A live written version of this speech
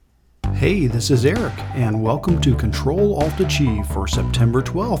Hey, this is Eric, and welcome to Control-Alt-Achieve for September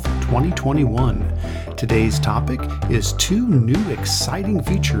 12th, 2021. Today's topic is 2 new exciting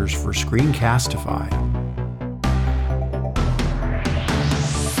features for Screencastify.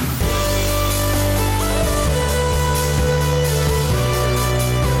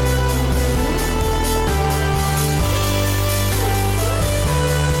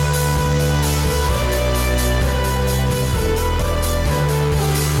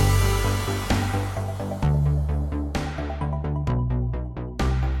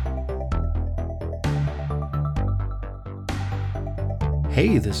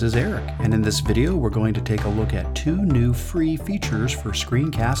 Hey, this is Eric, and in this video we're going to take a look at 2 new free features for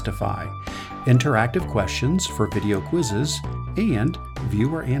Screencastify: interactive questions for video quizzes and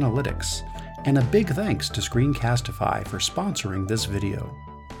viewer analytics. And a big thanks to Screencastify for sponsoring this video.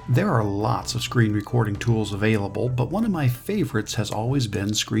 There are lots of screen recording tools available, but one of my favorites has always been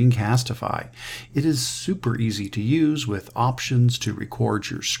Screencastify. It is super easy to use with options to record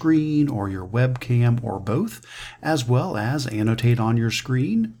your screen or your webcam or both, as well as annotate on your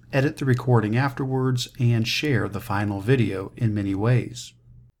screen, edit the recording afterwards, and share the final video in many ways.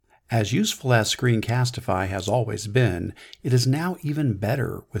 As useful as Screencastify has always been, it is now even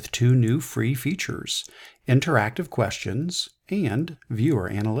better with 2 new free features: interactive questions and viewer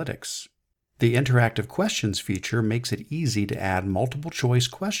analytics. The interactive questions feature makes it easy to add multiple choice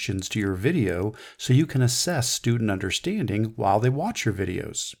questions to your video so you can assess student understanding while they watch your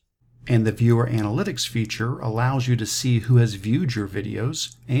videos. And the viewer analytics feature allows you to see who has viewed your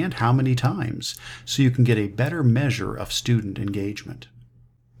videos and how many times, so you can get a better measure of student engagement.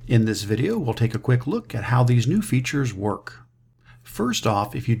 In this video, we'll take a quick look at how these new features work. First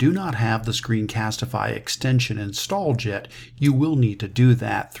off, if you do not have the Screencastify extension installed yet, you will need to do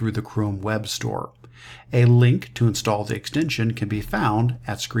that through the Chrome Web Store. A link to install the extension can be found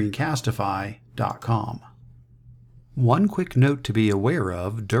at screencastify.com. One quick note to be aware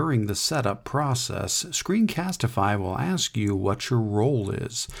of: during the setup process, Screencastify will ask you what your role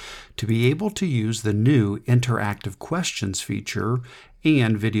is. To be able to use the new interactive questions feature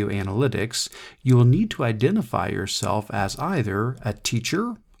and video analytics, you will need to identify yourself as either a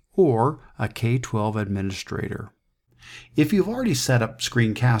teacher or a K-12 administrator. If you've already set up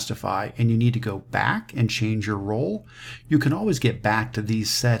Screencastify and you need to go back and change your role, you can always get back to these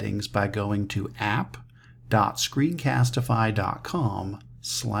settings by going to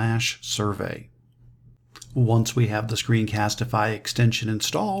app.screencastify.com/survey. Once we have the Screencastify extension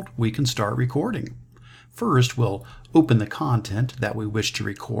installed, we can start recording. First, we'll open the content that we wish to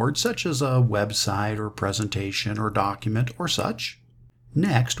record, such as a website or presentation or document or such.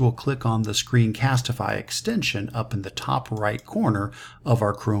 Next, we'll click on the Screencastify extension up in the top right corner of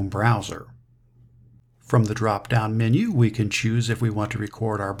our Chrome browser. From the drop-down menu, we can choose if we want to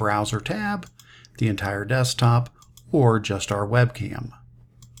record our browser tab, the entire desktop, or just our webcam.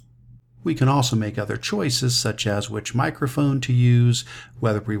 We can also make other choices, such as which microphone to use,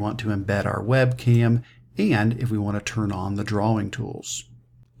 whether we want to embed our webcam, and if we want to turn on the drawing tools.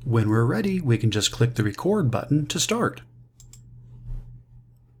 When we're ready, we can just click the record button to start.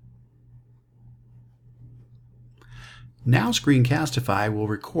 Now Screencastify will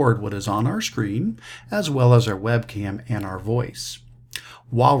record what is on our screen, as well as our webcam and our voice.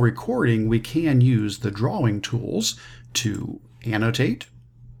 While recording, we can use the drawing tools to annotate,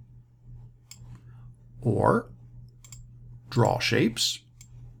 or draw shapes,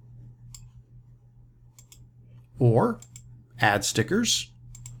 or add stickers,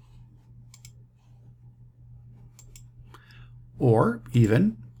 or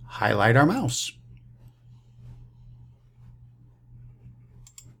even highlight our mouse.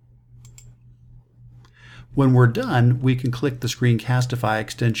 When we're done, we can click the Screencastify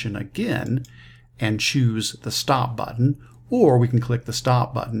extension again and choose the Stop button, or we can click the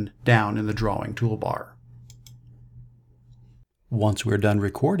Stop button down in the drawing toolbar. Once we're done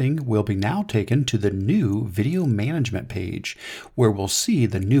recording, we'll be now taken to the new video management page, where we'll see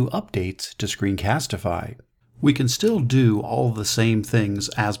the new updates to Screencastify. We can still do all the same things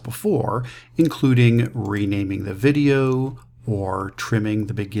as before, including renaming the video, or trimming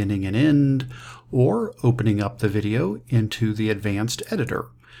the beginning and end, or opening up the video into the advanced editor,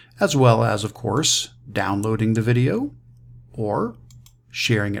 as well as, of course, downloading the video, or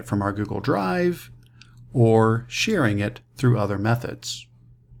sharing it from our Google Drive, or sharing it through other methods.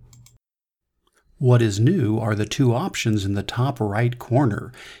 What is new are the 2 options in the top right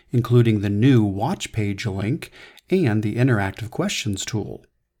corner, including the new Watch Page link and the Interactive Questions tool.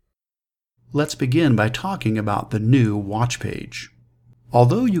 Let's begin by talking about the new Watch Page.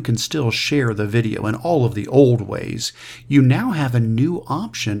 Although you can still share the video in all of the old ways, you now have a new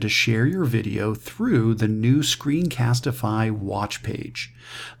option to share your video through the new Screencastify watch page.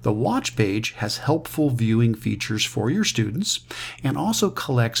 The watch page has helpful viewing features for your students and also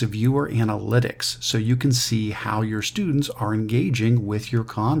collects viewer analytics so you can see how your students are engaging with your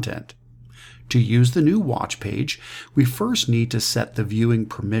content. To use the new watch page, we first need to set the viewing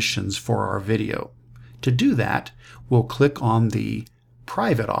permissions for our video. To do that, we'll click on the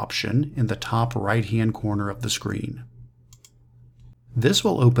Private option in the top right-hand corner of the screen. This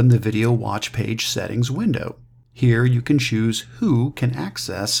will open the Video Watch Page Settings window. Here you can choose who can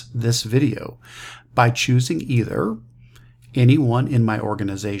access this video by choosing either anyone in my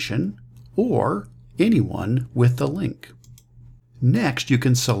organization or anyone with the link. Next, you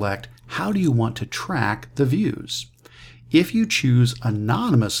can select how do you want to track the views. If you choose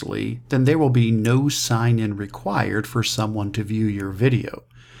anonymously, then there will be no sign-in required for someone to view your video.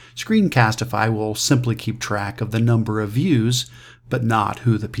 Screencastify will simply keep track of the number of views, but not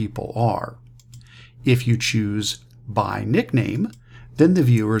who the people are. If you choose by nickname, then the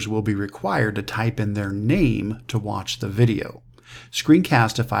viewers will be required to type in their name to watch the video.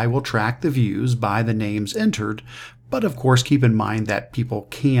 Screencastify will track the views by the names entered, but of course keep in mind that people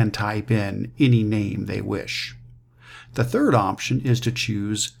can type in any name they wish. The third option is to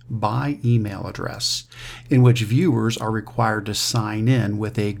choose by email address, in which viewers are required to sign in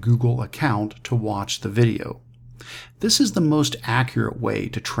with a Google account to watch the video. This is the most accurate way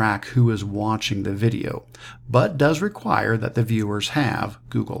to track who is watching the video, but does require that the viewers have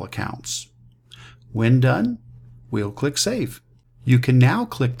Google accounts. When done, we'll click Save. You can now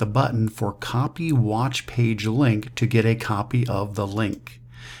click the button for Copy Watch Page Link to get a copy of the link.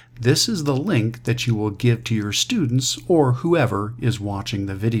 This is the link that you will give to your students or whoever is watching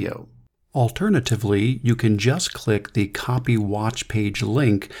the video. Alternatively, you can just click the Copy Watch Page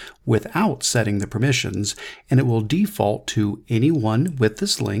link without setting the permissions, and it will default to anyone with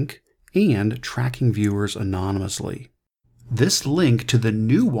this link and tracking viewers anonymously. This link to the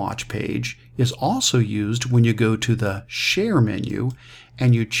new watch page is also used when you go to the Share menu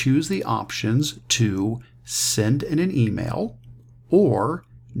and you choose the options to send in an email or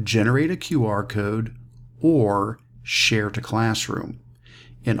generate a QR code, or share to Classroom.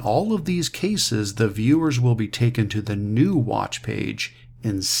 In all of these cases, the viewers will be taken to the new watch page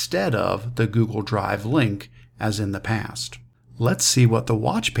instead of the Google Drive link as in the past. Let's see what the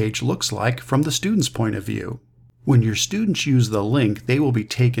watch page looks like from the student's point of view. When your students use the link, they will be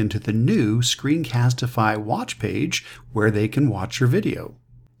taken to the new Screencastify watch page where they can watch your video.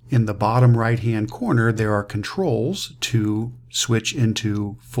 In the bottom right-hand corner, there are controls to switch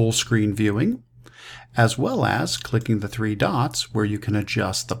into full screen viewing, as well as clicking the three dots where you can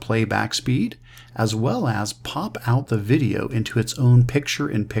adjust the playback speed, as well as pop out the video into its own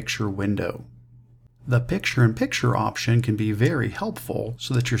picture-in-picture window. The picture-in-picture option can be very helpful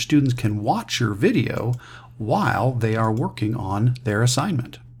so that your students can watch your video while they are working on their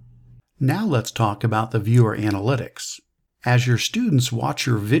assignment. Now let's talk about the viewer analytics. As your students watch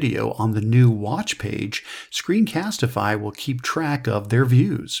your video on the new watch page, Screencastify will keep track of their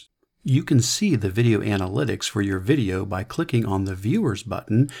views. You can see the video analytics for your video by clicking on the Viewers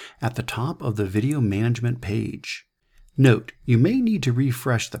button at the top of the Video Management page. Note, you may need to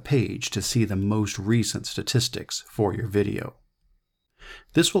refresh the page to see the most recent statistics for your video.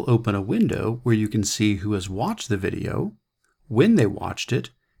 This will open a window where you can see who has watched the video, when they watched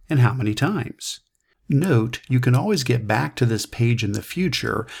it, and how many times. Note, you can always get back to this page in the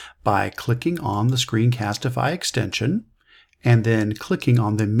future by clicking on the Screencastify extension and then clicking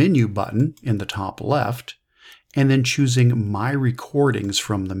on the menu button in the top left and then choosing My Recordings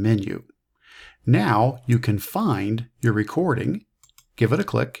from the menu. Now you can find your recording, give it a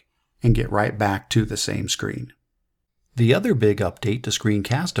click, and get right back to the same screen. The other big update to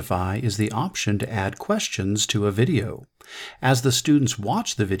Screencastify is the option to add questions to a video. As the students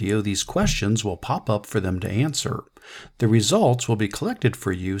watch the video, these questions will pop up for them to answer. The results will be collected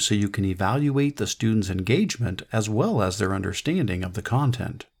for you so you can evaluate the students' engagement as well as their understanding of the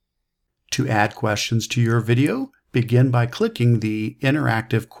content. To add questions to your video, begin by clicking the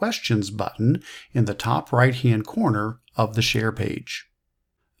Interactive Questions button in the top right-hand corner of the Share page.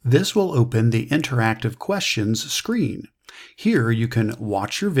 This will open the Interactive Questions screen. Here you can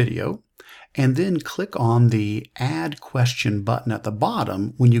watch your video and then click on the Add Question button at the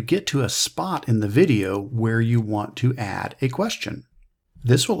bottom when you get to a spot in the video where you want to add a question.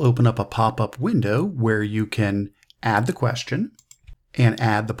 This will open up a pop-up window where you can add the question and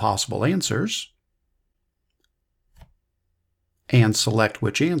add the possible answers and select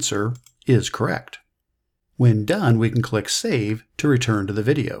which answer is correct. When done, we can click Save to return to the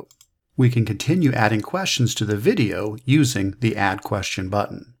video. We can continue adding questions to the video using the Add Question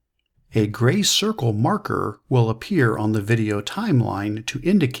button. A gray circle marker will appear on the video timeline to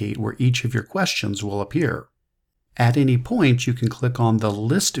indicate where each of your questions will appear. At any point, you can click on the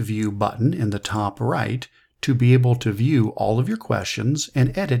List View button in the top right to be able to view all of your questions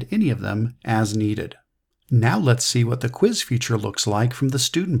and edit any of them as needed. Now let's see what the quiz feature looks like from the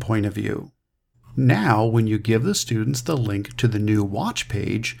student point of view. Now, when you give the students the link to the new watch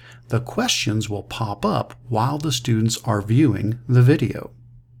page, the questions will pop up while the students are viewing the video.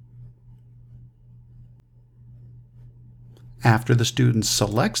 After the student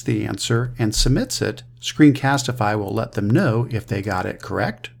selects the answer and submits it, Screencastify will let them know if they got it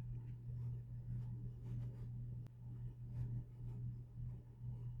correct,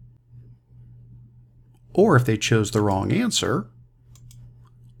 or if they chose the wrong answer,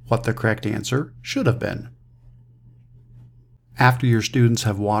 what the correct answer should have been. After your students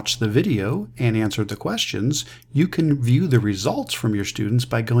have watched the video and answered the questions, you can view the results from your students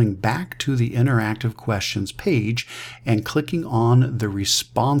by going back to the Interactive Questions page and clicking on the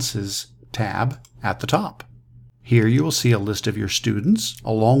Responses tab at the top. Here you will see a list of your students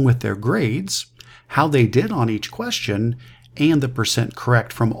along with their grades, how they did on each question, and the percent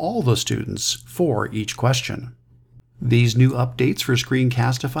correct from all the students for each question. These new updates for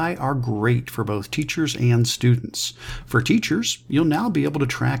Screencastify are great for both teachers and students. For teachers, you'll now be able to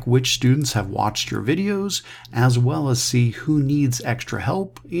track which students have watched your videos, as well as see who needs extra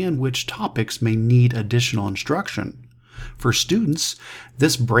help and which topics may need additional instruction. For students,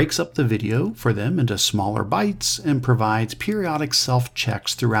 this breaks up the video for them into smaller bites and provides periodic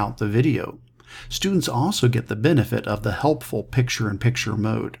self-checks throughout the video. Students also get the benefit of the helpful picture-in-picture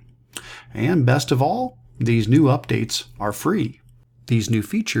mode. And best of all, these new updates are free. These new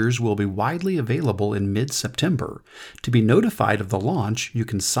features will be widely available in mid-September. To be notified of the launch, you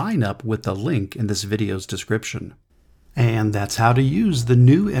can sign up with the link in this video's description. And that's how to use the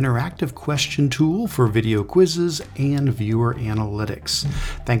new interactive question tool for video quizzes and viewer analytics.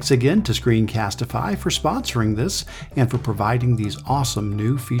 Thanks again to Screencastify for sponsoring this and for providing these awesome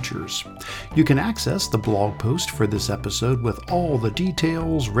new features. You can access the blog post for this episode with all the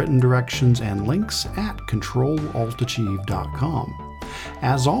details, written directions, and links at ControlAltAchieve.com.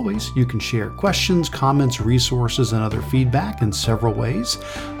 As always, you can share questions, comments, resources, and other feedback in several ways.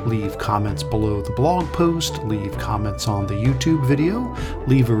 Leave comments below the blog post, leave comments on the YouTube video,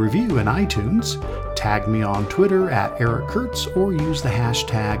 leave a review in iTunes, tag me on Twitter at Eric Kurtz, or use the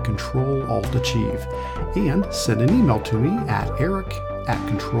hashtag ControlAltAchieve, and send an email to me at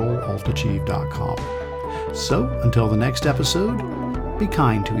eric@ControlAltAchieve.com. So, until the next episode, be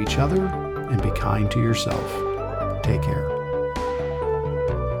kind to each other and be kind to yourself. Take care.